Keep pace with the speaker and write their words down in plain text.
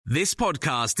This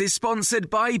podcast is sponsored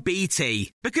by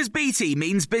BT, because BT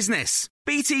means business.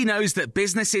 BT knows that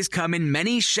businesses come in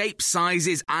many shapes,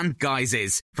 sizes and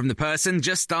guises, from the person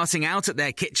just starting out at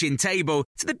their kitchen table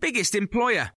to the biggest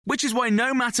employer, which is why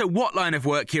no matter what line of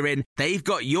work you're in, they've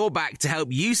got your back to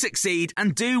help you succeed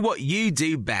and do what you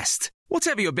do best.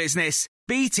 Whatever your business,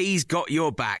 BT's got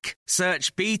your back.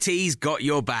 Search BT's got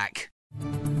your back.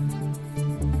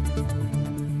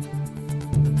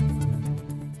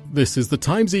 This is the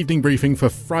Times evening briefing for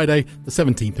Friday, the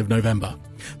 17th of November.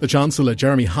 The Chancellor,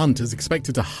 Jeremy Hunt, is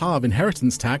expected to halve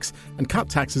inheritance tax and cut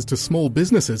taxes to small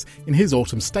businesses in his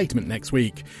autumn statement next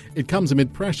week. It comes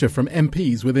amid pressure from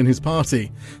MPs within his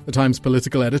party. The Times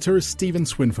political editor is Stephen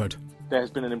Swinford. There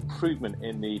has been an improvement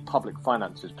in the public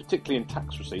finances, particularly in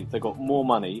tax receipts. They got more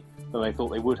money than they thought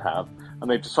they would have, and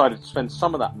they've decided to spend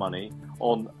some of that money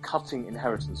on cutting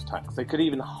inheritance tax. They could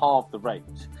even halve the rate.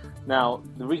 Now,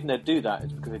 the reason they do that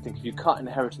is because they think if you cut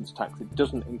inheritance tax, it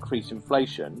doesn't increase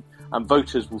inflation, and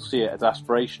voters will see it as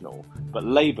aspirational. But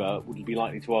Labour would be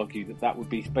likely to argue that that would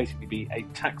basically be a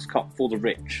tax cut for the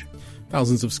rich.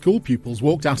 Thousands of school pupils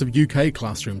walked out of UK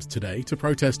classrooms today to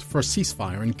protest for a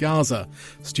ceasefire in Gaza.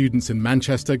 Students in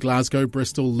Manchester, Glasgow,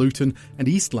 Bristol, Luton and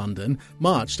East London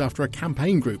marched after a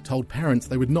campaign group told parents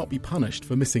they would not be punished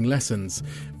for missing lessons.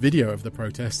 Video of the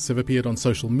protests have appeared on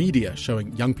social media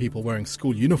showing young people wearing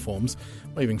school uniforms,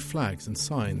 waving flags and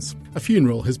signs. A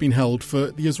funeral has been held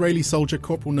for the Israeli soldier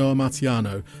Corporal Noah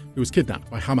Martiano, who was kidnapped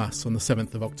by Hamas on the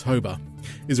 7th of October.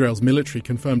 Israel's military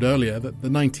confirmed earlier that the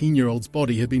 19-year-old's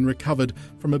body had been recovered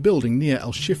from a building near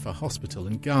Al-Shifa Hospital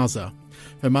in Gaza.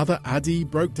 Her mother, Adi,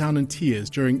 broke down in tears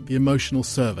during the emotional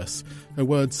service. Her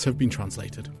words have been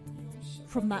translated.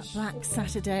 From that Black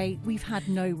Saturday, we've had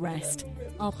no rest.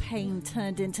 Our pain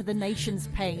turned into the nation's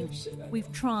pain.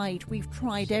 We've tried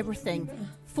everything.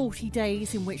 40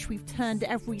 days in which we've turned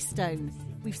every stone.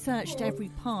 We've searched every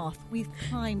path. We've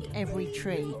climbed every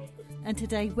tree. And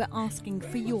today we're asking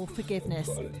for your forgiveness.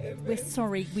 We're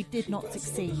sorry we did not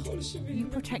succeed. You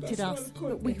protected us,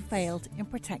 but we failed in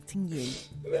protecting you.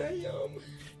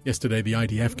 Yesterday, the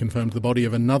IDF confirmed the body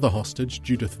of another hostage,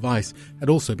 Judith Weiss, had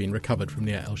also been recovered from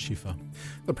near Al-Shifa.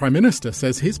 The Prime Minister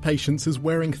says his patience is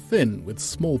wearing thin with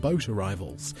small boat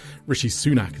arrivals. Rishi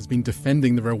Sunak has been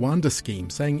defending the Rwanda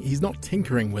scheme, saying he's not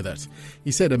tinkering with it.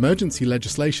 He said emergency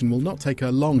legislation will not take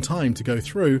a long time to go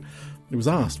through. He was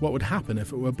asked what would happen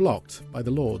if it were blocked by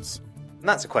the Lords. And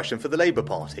that's a question for the Labour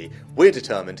Party. We're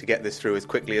determined to get this through as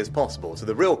quickly as possible. So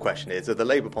the real question is, are the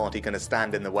Labour Party going to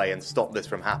stand in the way and stop this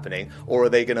from happening, or are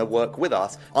they going to work with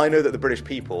us? I know that the British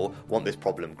people want this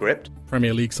problem gripped.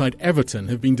 Premier League side Everton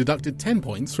have been deducted 10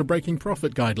 points for breaking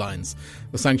profit guidelines.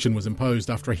 The sanction was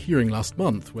imposed after a hearing last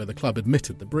month where the club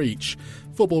admitted the breach.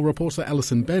 Football reporter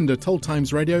Alison Bender told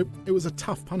Times Radio it was a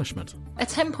tough punishment. A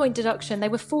 10-point deduction. They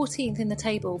were 14th in the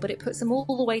table, but it puts them all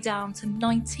the way down to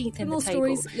 19th in the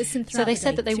table. So they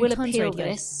said that they will appeal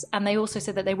this, and they also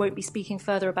said that they won't be speaking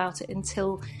further about it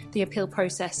until the appeal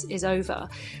process is over.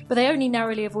 But they only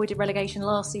narrowly avoided relegation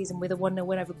last season with a 1-0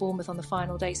 win over Bournemouth on the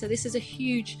final day. So this is a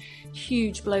huge,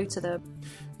 huge blow to them.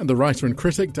 And the writer and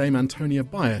critic Dame Antonia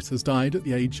Byatt has died at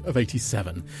the age of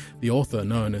 87. The author,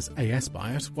 known as A.S.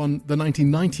 Byatt, won the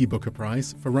 1990 Booker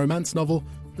Prize for romance novel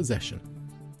Possession.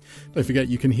 Don't forget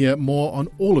you can hear more on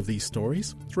all of these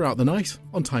stories throughout the night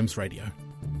on Times Radio.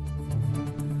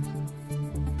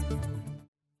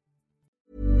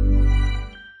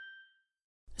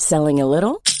 Selling a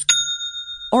little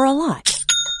or a lot?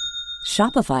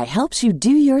 Shopify helps you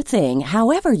do your thing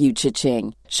however you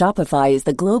cha-ching. Shopify is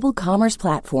the global commerce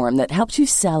platform that helps you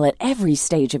sell at every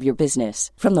stage of your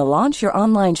business. From the launch your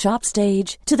online shop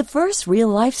stage to the first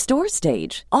real-life store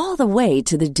stage, all the way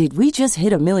to the did we just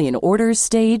hit a million orders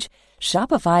stage.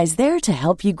 Shopify is there to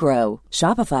help you grow.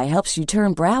 Shopify helps you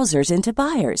turn browsers into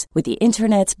buyers with the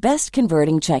internet's best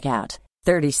converting checkout.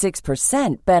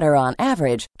 36% better on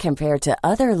average compared to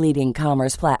other leading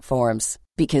commerce platforms.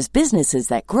 Because businesses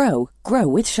that grow, grow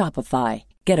with Shopify.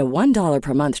 Get a $1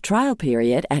 per month trial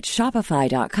period at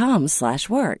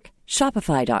shopify.com/work.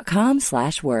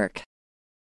 Shopify.com/work.